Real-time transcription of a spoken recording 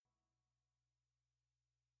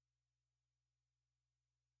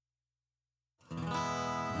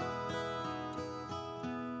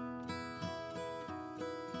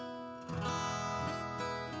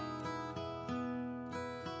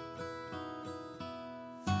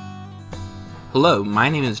Hello, my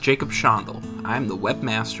name is Jacob Schondel. I am the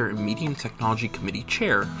Webmaster and Media and Technology Committee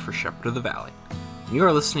Chair for Shepherd of the Valley. And you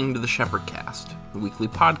are listening to the Shepherd Cast, the weekly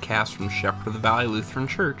podcast from Shepherd of the Valley Lutheran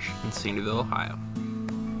Church in Sandyville, Ohio.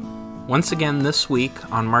 Once again this week,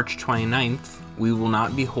 on March 29th, we will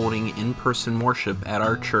not be holding in-person worship at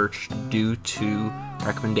our church due to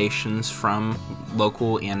recommendations from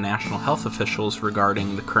local and national health officials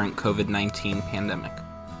regarding the current COVID-19 pandemic.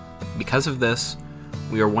 Because of this,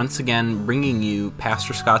 we are once again bringing you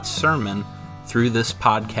Pastor Scott's sermon through this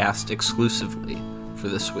podcast exclusively for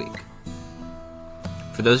this week.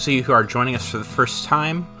 For those of you who are joining us for the first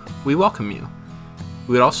time, we welcome you.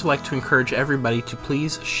 We would also like to encourage everybody to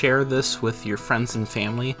please share this with your friends and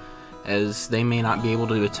family, as they may not be able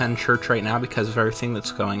to attend church right now because of everything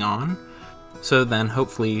that's going on. So then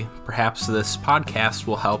hopefully perhaps this podcast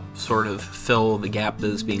will help sort of fill the gap that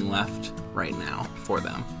is being left right now for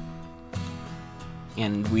them.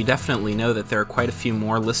 And we definitely know that there are quite a few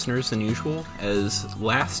more listeners than usual, as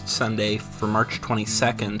last Sunday for March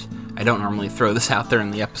 22nd, I don't normally throw this out there in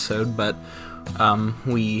the episode, but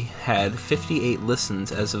we had 58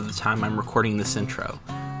 listens as of the time I'm recording this intro,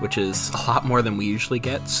 which is a lot more than we usually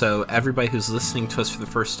get. So everybody who's listening to us for the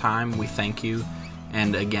first time, we thank you.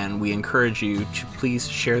 And again, we encourage you to please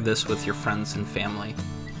share this with your friends and family,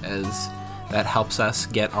 as that helps us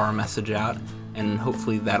get our message out. And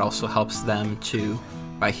hopefully that also helps them too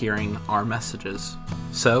by hearing our messages.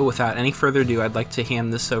 So without any further ado, I'd like to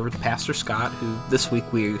hand this over to Pastor Scott, who this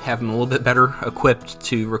week we have him a little bit better equipped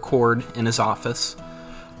to record in his office.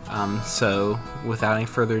 So without any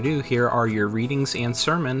further ado, here are your readings and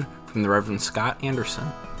sermon from the Reverend Scott Anderson.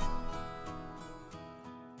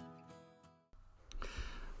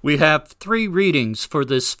 We have 3 readings for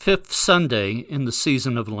this 5th Sunday in the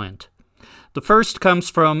season of Lent. The first comes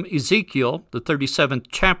from Ezekiel, the 37th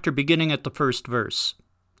chapter, beginning at the first verse.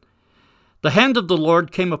 The hand of the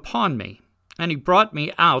Lord came upon me, and he brought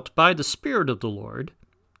me out by the Spirit of the Lord,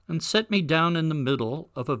 and set me down in the middle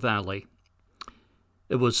of a valley.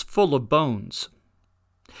 It was full of bones.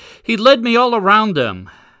 He led me all around them.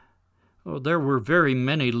 Oh, there were very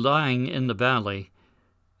many lying in the valley,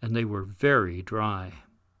 and they were very dry.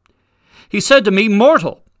 He said to me,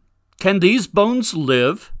 "Mortal, can these bones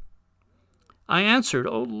live?" I answered,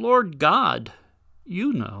 "O Lord God,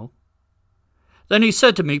 you know." Then he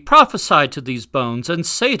said to me, "Prophesy to these bones, and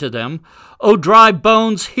say to them, O dry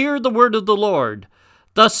bones, hear the word of the Lord.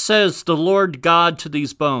 Thus says the Lord God to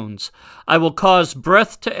these bones, I will cause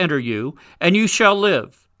breath to enter you, and you shall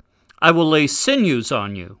live. I will lay sinews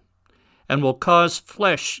on you, and will cause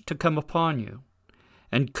flesh to come upon you,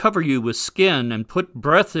 and cover you with skin, and put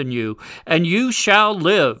breath in you, and you shall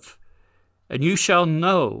live, and you shall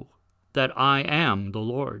know that I am the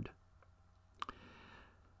Lord."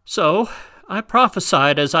 So I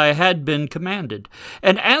prophesied as I had been commanded,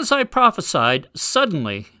 and as I prophesied,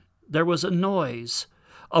 suddenly there was a noise,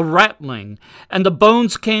 a rattling, and the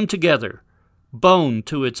bones came together, bone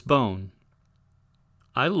to its bone.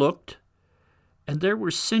 I looked, and there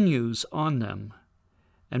were sinews on them,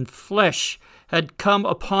 and flesh had come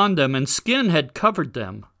upon them, and skin had covered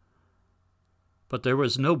them, but there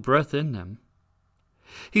was no breath in them.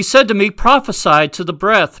 He said to me, "Prophesy to the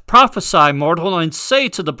breath, prophesy, mortal, and say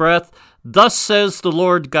to the breath, Thus says the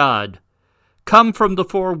Lord God, Come from the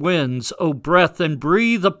 4 winds, O breath, and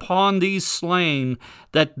breathe upon these slain,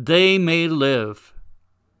 that they may live."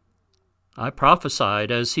 I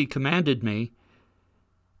prophesied as he commanded me,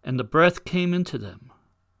 and the breath came into them,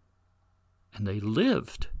 and they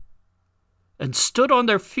lived, and stood on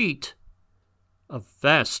their feet, a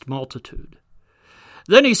vast multitude.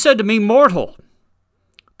 Then he said to me, "Mortal,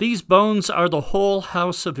 these bones are the whole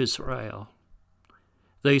house of Israel.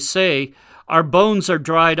 They say, Our bones are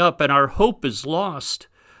dried up, and our hope is lost.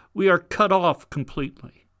 We are cut off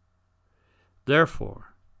completely.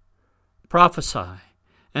 Therefore, prophesy,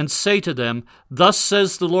 and say to them, Thus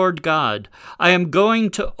says the Lord God, I am going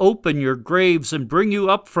to open your graves and bring you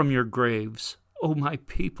up from your graves, O my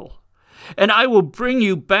people, and I will bring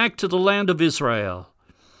you back to the land of Israel.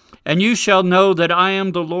 And you shall know that I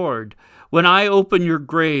am the Lord, when I open your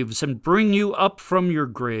graves and bring you up from your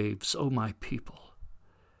graves, O my people.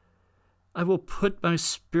 I will put my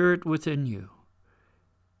spirit within you,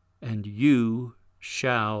 and you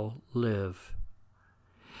shall live.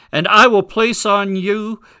 And I will place on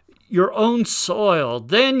you your own soil.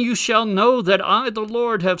 Then you shall know that I, the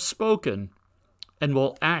Lord, have spoken, and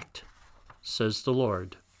will act, says the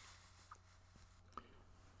Lord."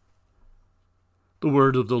 The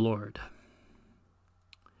word of the Lord.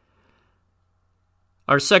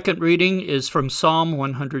 Our second reading is from Psalm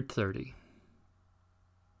 130.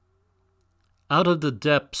 Out of the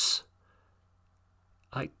depths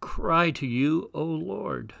I cry to you, O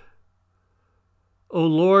Lord. O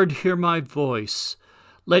Lord, hear my voice.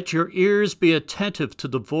 Let your ears be attentive to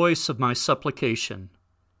the voice of my supplication.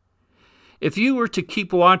 If you were to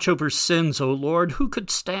keep watch over sins, O Lord, who could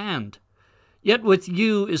stand? Yet with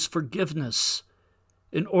you is forgiveness,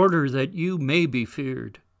 in order that you may be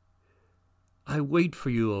feared. I wait for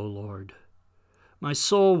you, O Lord. My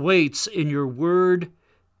soul waits. In your word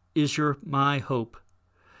is my hope.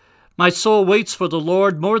 My soul waits for the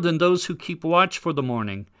Lord more than those who keep watch for the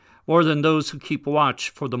morning, more than those who keep watch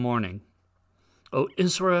for the morning. O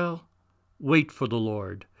Israel, wait for the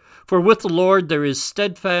Lord. For with the Lord there is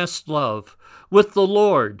steadfast love. With the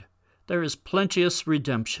Lord there is plenteous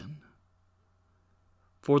redemption.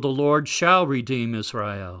 For the Lord shall redeem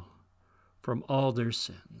Israel from all their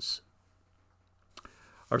sins.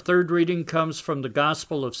 Our third reading comes from the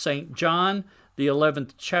Gospel of St. John, the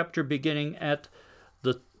 11th chapter, beginning at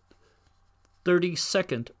the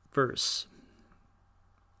 32nd verse.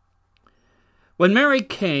 When Mary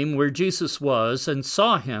came where Jesus was and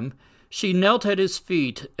saw him, she knelt at his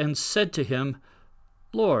feet and said to him,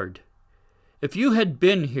 Lord, if you had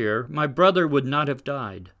been here, my brother would not have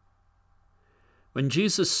died. When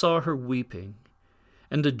Jesus saw her weeping,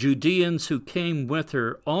 and the Judeans who came with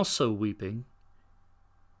her also weeping,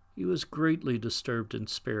 he was greatly disturbed in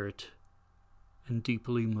spirit and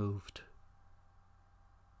deeply moved.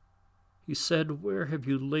 He said, Where have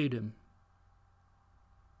you laid him?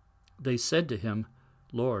 They said to him,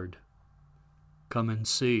 Lord, come and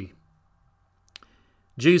see.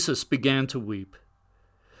 Jesus began to weep.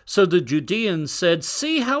 So the Judeans said,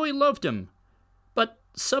 See how he loved him. But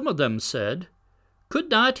some of them said, Could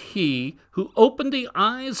not he who opened the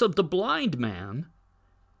eyes of the blind man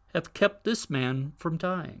have kept this man from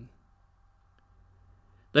dying?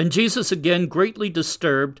 Then Jesus, again greatly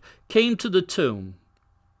disturbed, came to the tomb.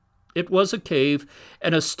 It was a cave,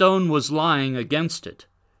 and a stone was lying against it.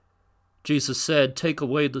 Jesus said, Take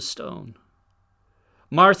away the stone.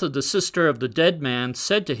 Martha, the sister of the dead man,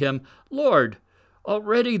 said to him, Lord,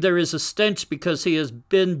 already there is a stench because he has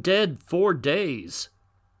been dead 4 days.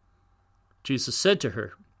 Jesus said to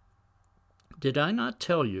her, Did I not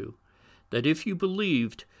tell you that if you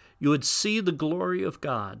believed, you would see the glory of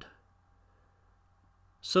God?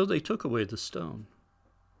 So they took away the stone.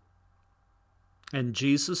 And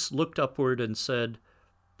Jesus looked upward and said,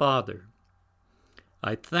 Father,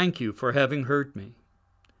 I thank you for having heard me.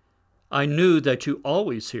 I knew that you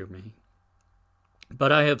always hear me,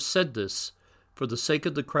 but I have said this for the sake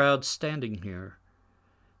of the crowd standing here,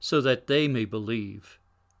 so that they may believe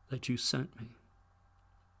that you sent me.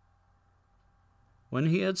 When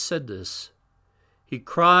he had said this, he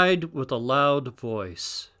cried with a loud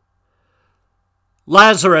voice,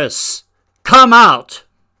 Lazarus, come out!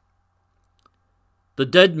 The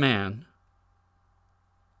dead man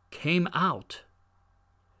came out,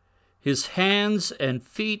 his hands and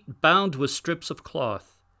feet bound with strips of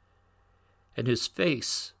cloth, and his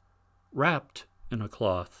face wrapped in a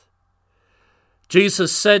cloth.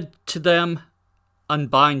 Jesus said to them,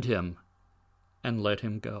 Unbind him and let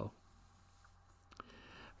him go.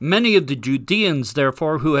 Many of the Judeans,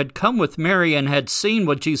 therefore, who had come with Mary and had seen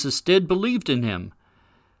what Jesus did, believed in him.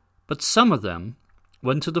 But some of them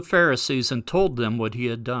went to the Pharisees and told them what he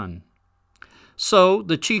had done. So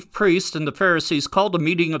the chief priests and the Pharisees called a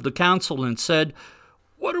meeting of the council and said,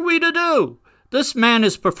 What are we to do? This man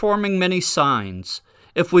is performing many signs.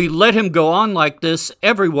 If we let him go on like this,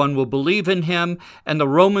 everyone will believe in him, and the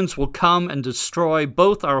Romans will come and destroy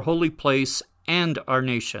both our holy place and our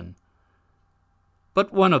nation.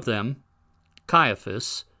 But one of them,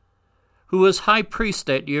 Caiaphas, who was high priest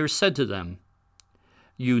that year, said to them,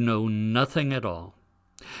 You know nothing at all.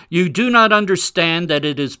 You do not understand that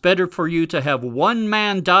it is better for you to have one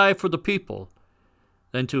man die for the people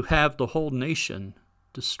than to have the whole nation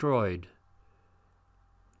destroyed.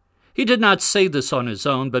 He did not say this on his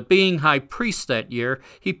own, but being high priest that year,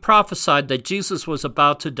 he prophesied that Jesus was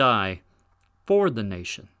about to die for the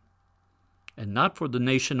nation, and not for the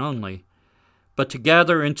nation only, but to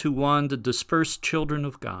gather into one the dispersed children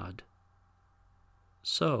of God.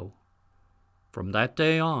 So, from that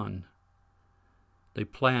day on, they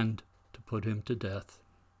planned to put him to death.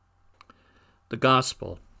 The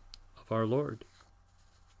Gospel of our Lord.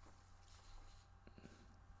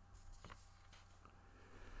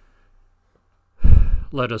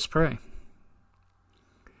 Let us pray.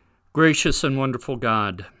 Gracious and wonderful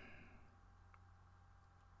God,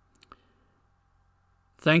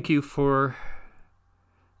 thank you for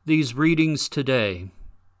these readings today,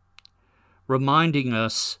 reminding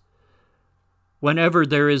us whenever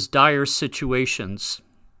there is dire situations,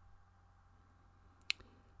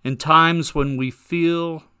 in times when we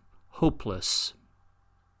feel hopeless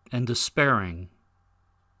and despairing,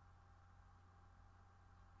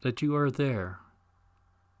 that you are there,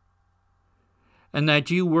 and that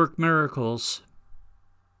you work miracles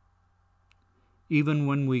even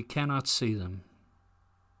when we cannot see them.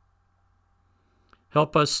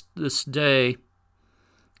 Help us this day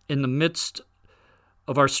in the midst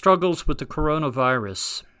of our struggles with the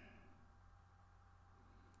coronavirus,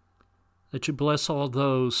 that you bless all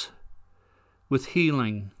those with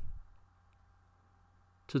healing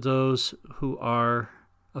to those who are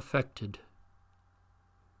affected.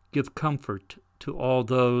 Give comfort to all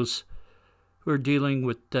those who are dealing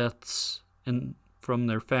with deaths from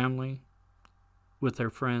their family, with their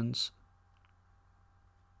friends.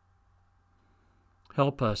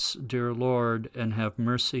 Help us, dear Lord, and have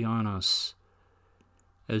mercy on us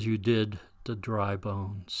as you did the dry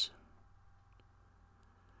bones.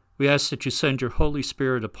 We ask that you send your Holy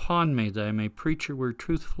Spirit upon me, that I may preach your word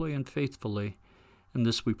truthfully and faithfully. And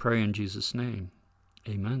this we pray in Jesus' name.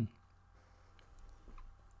 Amen.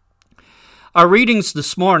 Our readings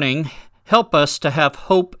this morning help us to have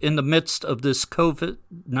hope in the midst of this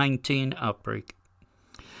COVID-19 outbreak.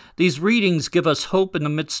 These readings give us hope in the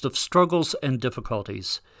midst of struggles and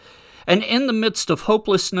difficulties. And in the midst of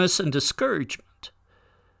hopelessness and discouragement,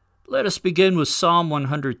 let us begin with Psalm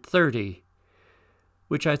 130,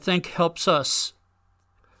 which I think helps us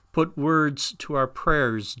put words to our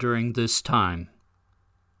prayers during this time.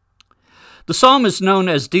 The psalm is known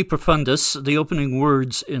as De Profundis, the opening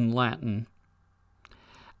words in Latin.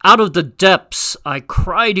 Out of the depths I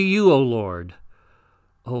cry to you, O Lord.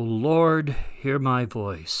 O Lord, hear my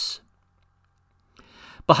voice.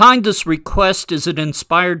 Behind this request is an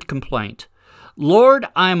inspired complaint. Lord,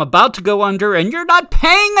 I am about to go under, and you're not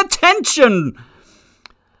paying attention.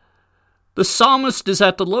 The psalmist is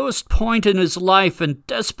at the lowest point in his life and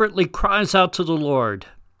desperately cries out to the Lord.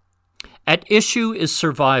 At issue is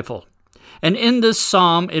survival, and in this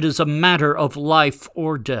psalm it is a matter of life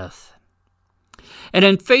or death. And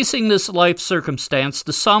in facing this life circumstance,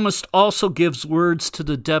 the psalmist also gives words to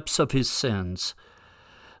the depths of his sins.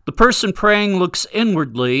 The person praying looks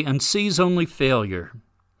inwardly and sees only failure.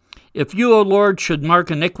 If you, O Lord, should mark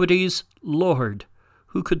iniquities, Lord,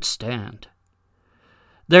 who could stand?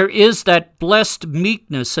 There is that blessed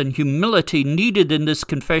meekness and humility needed in this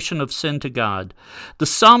confession of sin to God. The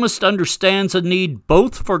psalmist understands a need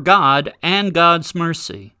both for God and God's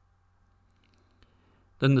mercy.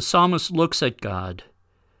 Then the psalmist looks at God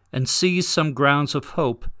and sees some grounds of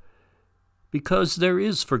hope because there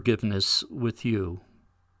is forgiveness with you.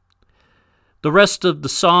 The rest of the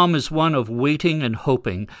psalm is one of waiting and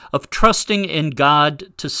hoping, of trusting in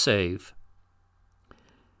God to save.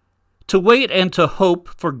 To wait and to hope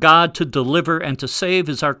for God to deliver and to save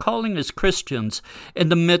is our calling as Christians in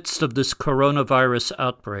the midst of this coronavirus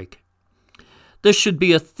outbreak. This should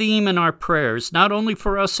be a theme in our prayers, not only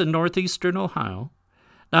for us in northeastern Ohio,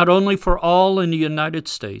 not only for all in the United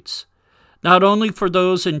States, not only for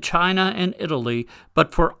those in China and Italy,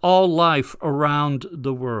 but for all life around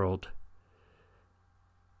the world.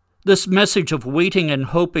 This message of waiting and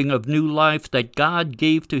hoping of new life that God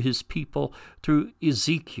gave to his people through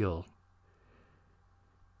Ezekiel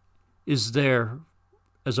is there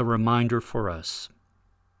as a reminder for us.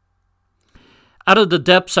 Out of the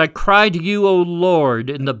depths I cry to you, O Lord,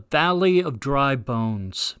 in the valley of dry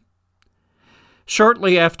bones.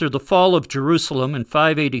 Shortly after the fall of Jerusalem in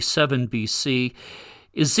 587 BC,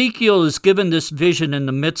 Ezekiel is given this vision in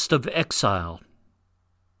the midst of exile,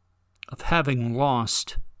 of having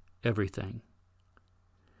lost everything.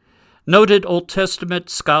 Noted Old Testament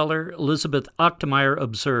scholar Elizabeth Ochtemeyer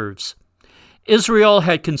observes, Israel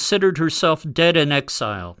had considered herself dead in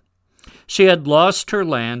exile. She had lost her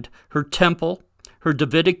land, her temple, her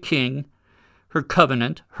Davidic king, her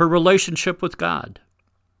covenant, her relationship with God.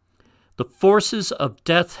 The forces of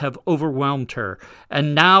death have overwhelmed her,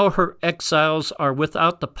 and now her exiles are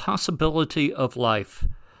without the possibility of life,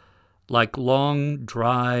 like long,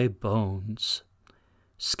 dry bones,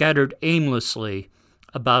 scattered aimlessly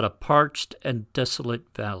about a parched and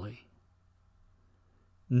desolate valley.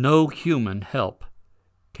 No human help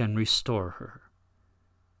can restore her.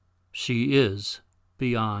 She is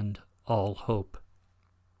beyond all hope.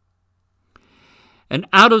 And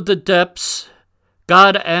out of the depths,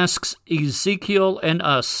 God asks Ezekiel and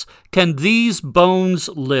us, can these bones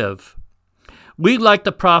live? We, like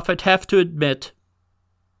the prophet, have to admit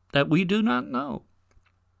that we do not know.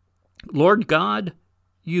 Lord God,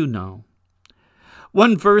 you know.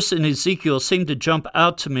 One verse in Ezekiel seemed to jump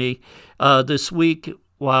out to me this week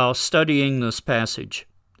while studying this passage.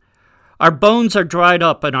 Our bones are dried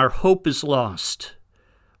up and our hope is lost.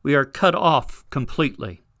 we are cut off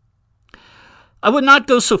completely. I would not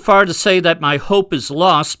go so far to say that my hope is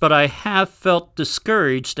lost, but I have felt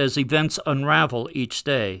discouraged as events unravel each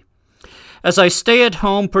day. As I stay at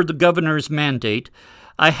home per the governor's mandate,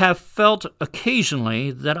 I have felt occasionally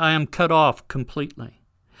that I am cut off completely.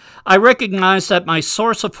 I recognize that my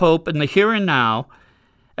source of hope in the here and now,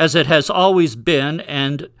 as it has always been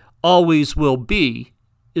and always will be,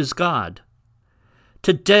 is God.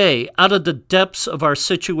 Today, out of the depths of our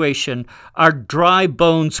situation, our dry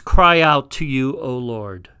bones cry out to you, O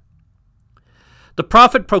Lord. The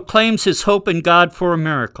prophet proclaims his hope in God for a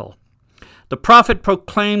miracle. The prophet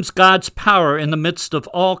proclaims God's power in the midst of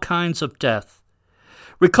all kinds of death.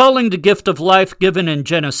 Recalling the gift of life given in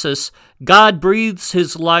Genesis, God breathes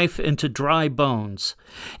his life into dry bones.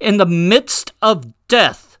 In the midst of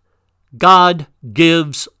death, God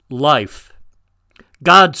gives life.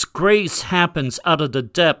 God's grace happens out of the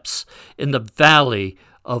depths in the valley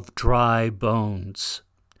of dry bones.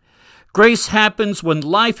 Grace happens when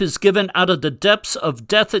life is given out of the depths of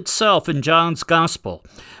death itself in John's Gospel,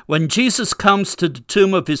 when Jesus comes to the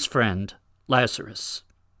tomb of his friend, Lazarus.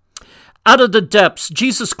 Out of the depths,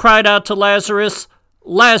 Jesus cried out to Lazarus,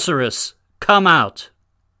 "Lazarus, come out."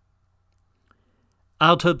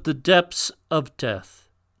 Out of the depths of death,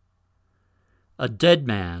 a dead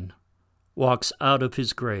man walks out of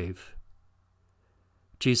his grave.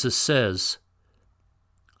 Jesus says,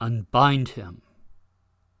 "Unbind him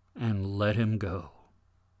and let him go."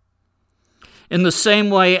 In the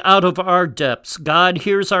same way, out of our depths, God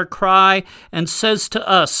hears our cry and says to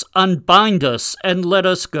us, "Unbind us and let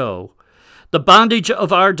us go." The bondage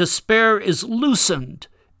of our despair is loosened,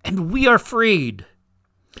 and we are freed.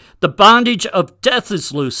 The bondage of death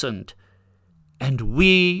is loosened, and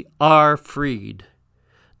we are freed.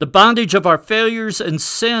 The bondage of our failures and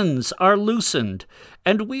sins are loosened,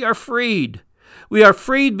 and we are freed. We are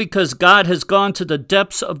freed because God has gone to the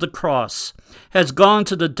depths of the cross, has gone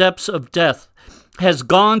to the depths of death, has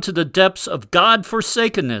gone to the depths of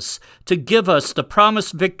God-forsakenness to give us the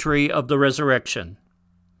promised victory of the resurrection.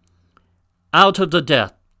 Out of the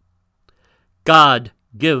death, God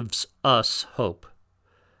gives us hope.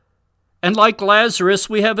 And like Lazarus,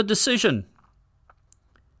 we have a decision.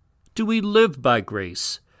 Do we live by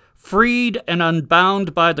grace, freed and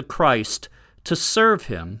unbound by the Christ, to serve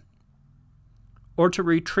him, or to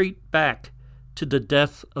retreat back to the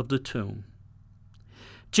death of the tomb?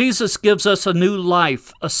 Jesus gives us a new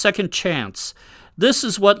life, a second chance. This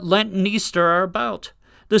is what Lent and Easter are about.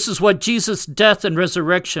 This is what Jesus' death and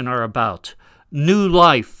resurrection are about. New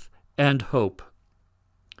life and hope.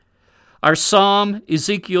 Our psalm,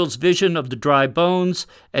 Ezekiel's vision of the dry bones,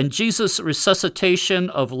 and Jesus' resuscitation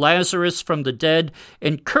of Lazarus from the dead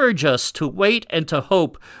encourage us to wait and to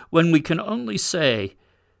hope when we can only say,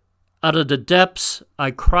 "Out of the depths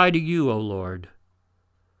I cry to you, O Lord.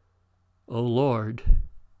 O Lord,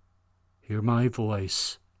 hear my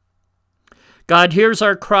voice." God hears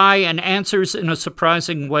our cry and answers in a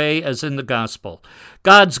surprising way, as in the gospel.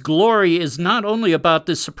 God's glory is not only about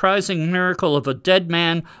this surprising miracle of a dead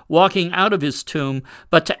man walking out of his tomb,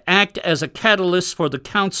 but to act as a catalyst for the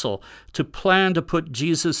council to plan to put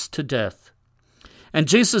Jesus to death. And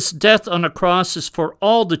Jesus' death on a cross is for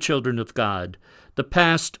all the children of God, the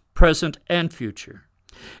past, present, and future.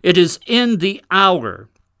 It is in the hour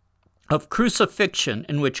of crucifixion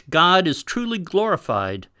in which God is truly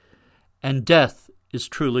glorified and death is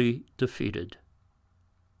truly defeated.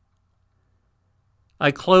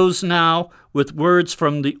 I close now with words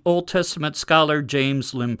from the Old Testament scholar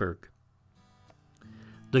James Limburg.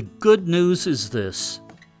 The good news is this: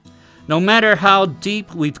 no matter how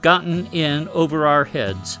deep we've gotten in over our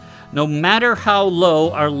heads, no matter how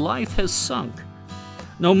low our life has sunk,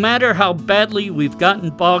 no matter how badly we've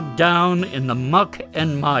gotten bogged down in the muck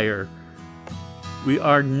and mire, we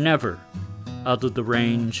are never out of the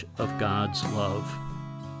range of God's love.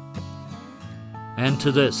 And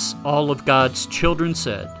to this, all of God's children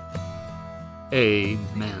said,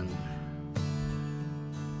 Amen.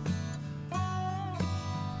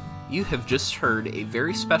 You have just heard a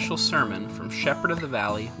very special sermon from Shepherd of the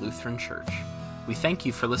Valley Lutheran Church. We thank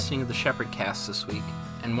you for listening to the Shepherd Cast this week,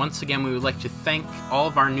 and once again we would like to thank all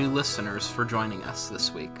of our new listeners for joining us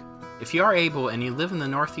this week. If you are able and you live in the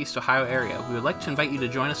Northeast Ohio area, we would like to invite you to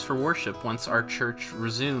join us for worship once our church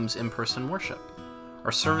resumes in-person worship.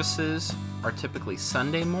 Our services are typically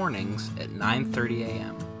Sunday mornings at 9:30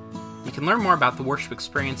 a.m. You can learn more about the worship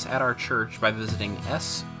experience at our church by visiting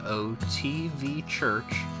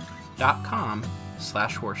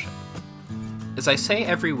sotvchurch.com/worship. As I say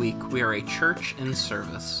every week, we are a church in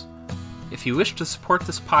service. If you wish to support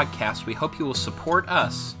this podcast, we hope you will support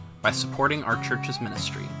us by supporting our church's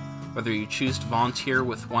ministry. Whether you choose to volunteer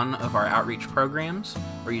with one of our outreach programs,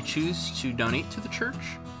 or you choose to donate to the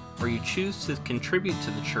church, or you choose to contribute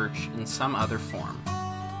to the church in some other form.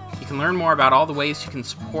 You can learn more about all the ways you can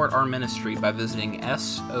support our ministry by visiting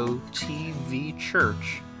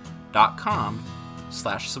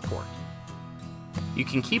sotvchurch.com/support. You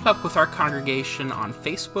can keep up with our congregation on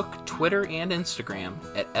Facebook, Twitter, and Instagram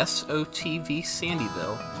at SOTV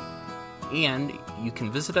Sandyville, and you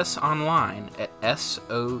can visit us online at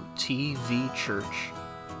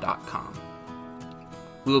sotvchurch.com.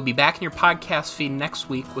 We will be back in your podcast feed next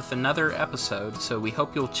week with another episode, so we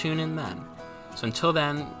hope you'll tune in then. So until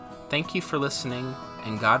then, thank you for listening,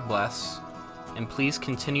 and God bless, and please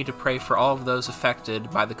continue to pray for all of those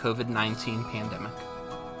affected by the COVID-19 pandemic.